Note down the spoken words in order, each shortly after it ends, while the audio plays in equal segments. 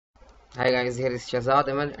Hi guys, here is Shahzad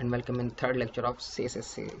Ahmad and welcome in third lecture of CSS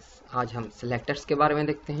series. आज हम selectors के बारे में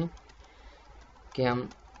देखते हैं कि हम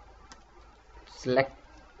सिलेक्ट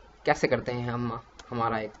कैसे करते हैं। हम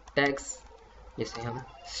हमारा एक टैग्स जिसे हम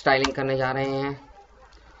स्टाइलिंग करने जा रहे हैं।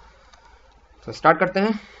 तो स्टार्ट करते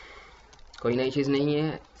हैं। कोई नई चीज़ नहीं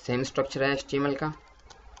है, सेम स्ट्रक्चर है HTML का।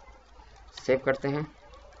 सेव करते हैं।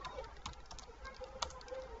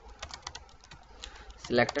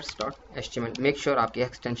 selectors.html। मेक श्योर आपकी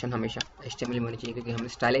एक्सटेंशन हमेशा HTML में होनी चाहिए क्योंकि हम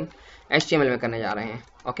स्टाइलिंग HTML में करने जा रहे हैं।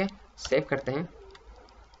 ओके, सेव करते हैं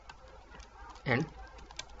एंड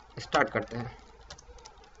स्टार्ट करते हैं।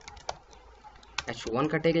 H1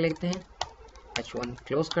 का टैग लेते हैं, H1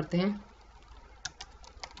 क्लोज करते हैं।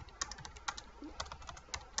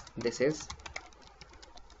 This is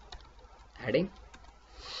heading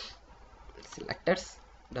selectors.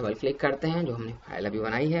 Double click करते हैं, जो हमने फाइल अभी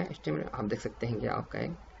बनाई है HTML। आप देख सकते हैं कि आपका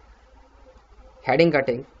एक हेडिंग का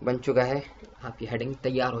टैग बन चुका है, आपकी हेडिंग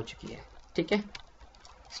तैयार हो चुकी है। ठीक है,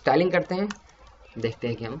 स्टाइलिंग करते हैं, देखते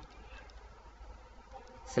हैं कि हम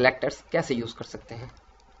सिलेक्टर्स कैसे यूज कर सकते हैं।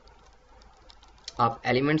 आप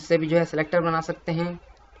एलिमेंट से भी जो है सिलेक्टर बना सकते हैं,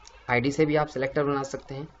 आईडी से भी आप सिलेक्टर बना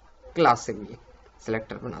सकते हैं, क्लास से भी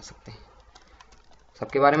सिलेक्टर बना सकते हैं।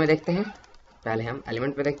 सबके बारे में देखते हैं। पहले हम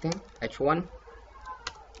एलिमेंट पे देखते हैं। H1,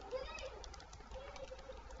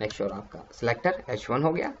 मेक श्योर आपका सिलेक्टर H1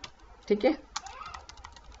 हो गया। ठीक है,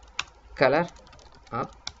 कलर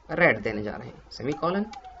आप रेड देने जा रहे हैं, सेमी कॉलन।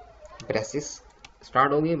 ब्रेसेस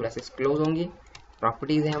स्टार्ट होगी, ब्रेसेस क्लोज होंगी।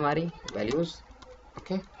 प्रॉपर्टीज है हमारी, वैल्यूज।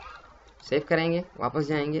 ओके, सेव करेंगे, वापस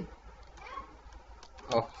जाएंगे।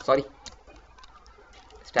 ओह सॉरी,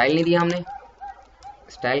 स्टाइल नहीं दिया हमने,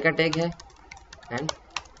 स्टाइल का टैग है एंड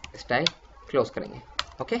स्टाइल क्लोज करेंगे।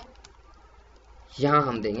 ओके, यहाँ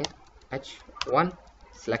हम देंगे H1,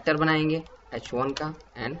 सिलेक्टर बनाएंगे H1 का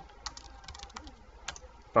and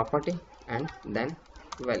property and then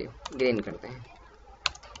value green करते हैं।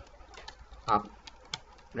 आप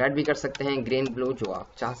रेड भी कर सकते हैं, ग्रीन, ब्लू, जो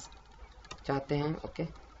आप चाहते हैं। ओके,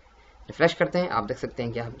 रिफ्रेश करते हैं, आप देख सकते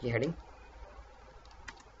हैं कि आपकी हेडिंग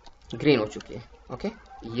ग्रीन हो चुकी है। ओके,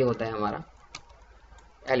 ये होता है हमारा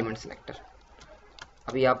एलिमेंट सिलेक्टर।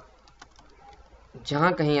 अभी आप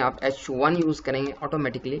जहाँ कहीं आप H1 यूज करेंगे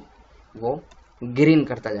ऑटोमेटिकली वो ग्रीन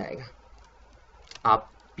करता जाएगा। आप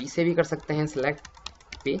P से भी कर सकते हैं, select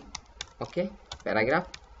P। Okay, paragraph,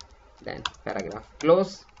 then paragraph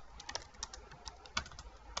close.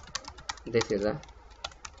 This is a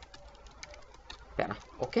para.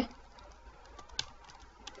 Okay,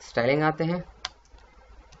 styling आते हैं,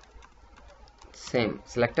 सेम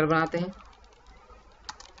सिलेक्टर बनाते हैं,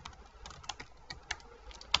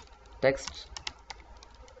 टेक्स्ट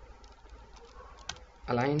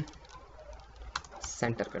अलाइन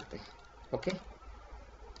सेंटर करते हैं। ओके,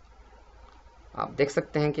 आप देख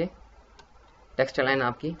सकते हैं कि टेक्स्ट अलाइन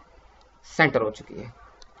आपकी सेंटर हो चुकी है।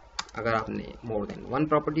 अगर आपने मोर देन 1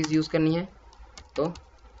 प्रॉपर्टीज यूज करनी है तो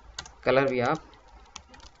कलर भी आप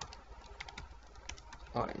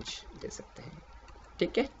ऑरेंज दे सकते हैं।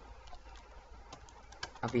 ठीक है,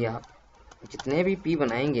 अभी आप जितने भी P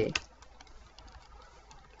बनाएंगे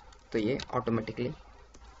तो ये ऑटोमेटिकली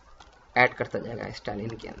ऐड करता जाएगा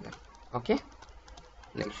स्टाइलिंग के अंदर। ओके,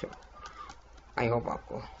 नेक्स्ट, आई होप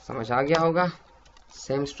आपको समझ आ गया होगा।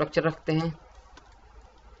 सेम स्ट्रक्चर रखते हैं।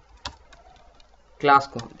 क्लास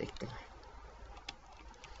को हम देखते हैं।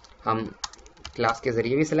 हम क्लास के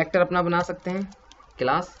जरिए भी सिलेक्टर अपना बना सकते हैं।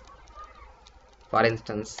 Class for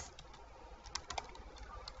instance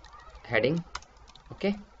heading.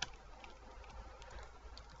 Okay,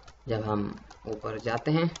 जब हम ऊपर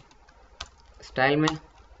जाते हैं स्टाइल में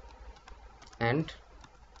एंड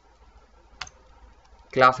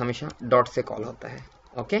क्लास हमेशा डॉट से कॉल होता है।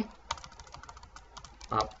 ओके,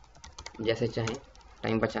 आप जैसे चाहें,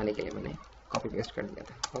 टाइम बचाने के लिए मैंने कॉपी पेस्ट कर दिया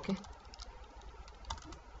था। ओके,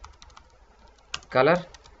 कलर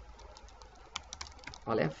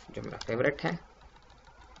ऑलिव जो मेरा फेवरेट है।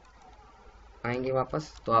 आएंगे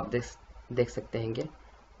वापस तो आप देख सकते हैं कि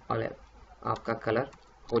ऑलिव आपका कलर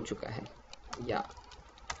हो चुका है, या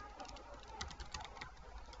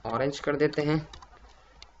ऑरेंज कर देते हैं,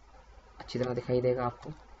 अच्छी तरह दिखाई देगा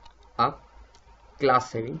आपको। आप क्लास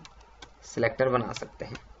से भी सिलेक्टर बना सकते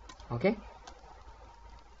हैं। ओके,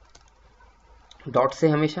 डॉट से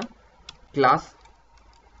हमेशा क्लास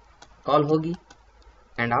कॉल होगी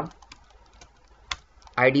एंड आप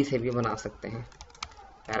आईडी से भी बना सकते हैं।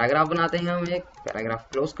 पैराग्राफ बनाते हैं हम, एक पैराग्राफ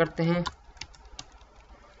क्लोज करते हैं।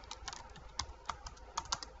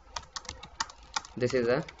 This is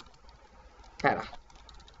a para.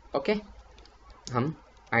 Okay, हम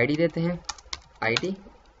आईडी देते हैं, आईडी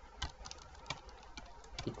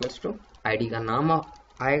इक्वल्स टू आईडी का नाम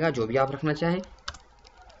आएगा जो भी आप रखना चाहें।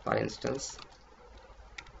 फॉर इंस्टेंस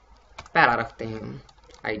पैरा रखते हैं हम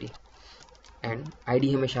आईडी, एंड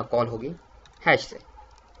आईडी हमेशा कॉल होगी हैश से।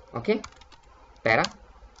 ओके, पैरा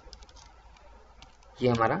ये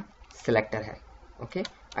हमारा सिलेक्टर है। ओके,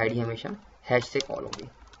 आईडी हमेशा हैश से कॉल होगी।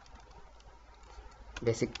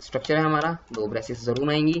 बेसिक स्ट्रक्चर है हमारा, 2 ब्रेसेस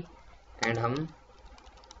जरूर आएंगी। एंड हम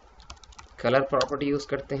कलर प्रॉपर्टी यूज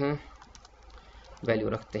करते हैं, वैल्यू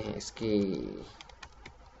रखते हैं इसकी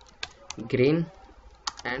green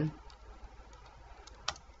and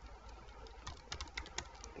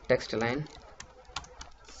text line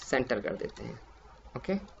centre कर देते हैं।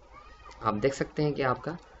 ओके, आप देख सकते हैं कि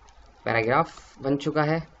आपका पैराग्राफ बन चुका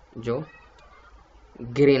है जो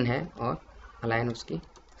ग्रीन है और अलाइन उसकी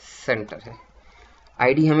सेंटर है।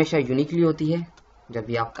 आईडी हमेशा यूनिकली होती है, जब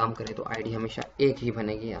भी आप काम करें तो आईडी हमेशा एक ही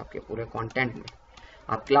बनेगी आपके पूरे कंटेंट में।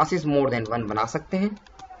 आप क्लासेस मोर देन 1 बना सकते हैं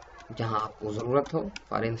जहां आपको ज़रूरत हो।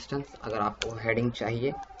 फॉर इंस्टेंस अगर आपको हेडिंग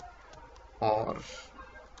चाहिए और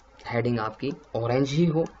हेडिंग आपकी ऑरेंज ही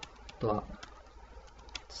हो तो आप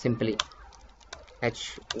सिंपली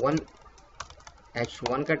H1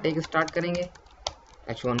 का टैग स्टार्ट करेंगे,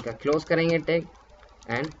 H1 का क्लोज करेंगे tag,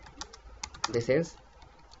 and this is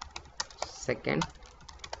second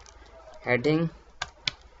heading.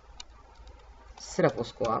 सिर्फ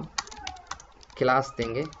उसको आप क्लास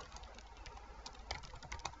देंगे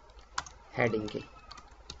हेडिंग की,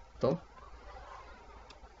 तो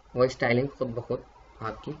वो स्टाइलिंग खुद ब खुद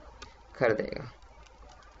आपकी कर देगा।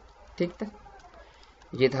 ठीक था,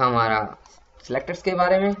 ये था हमारा सिलेक्टर्स के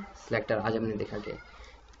बारे में। सिलेक्टर आज हमने देखा कि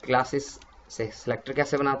क्लासेस से सिलेक्टर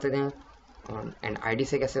कैसे बनाते हैं और एंड आईडी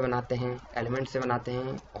से कैसे बनाते हैं, एलिमेंट से बनाते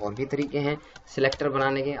हैं, और भी तरीके हैं सिलेक्टर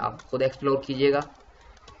बनाने के, आप खुद एक्सप्लोर कीजिएगा।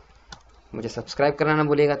 मुझे सब्सक्राइब करना ना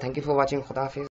भूलिएगा। Thank you for watching. खुदा हाफिज़।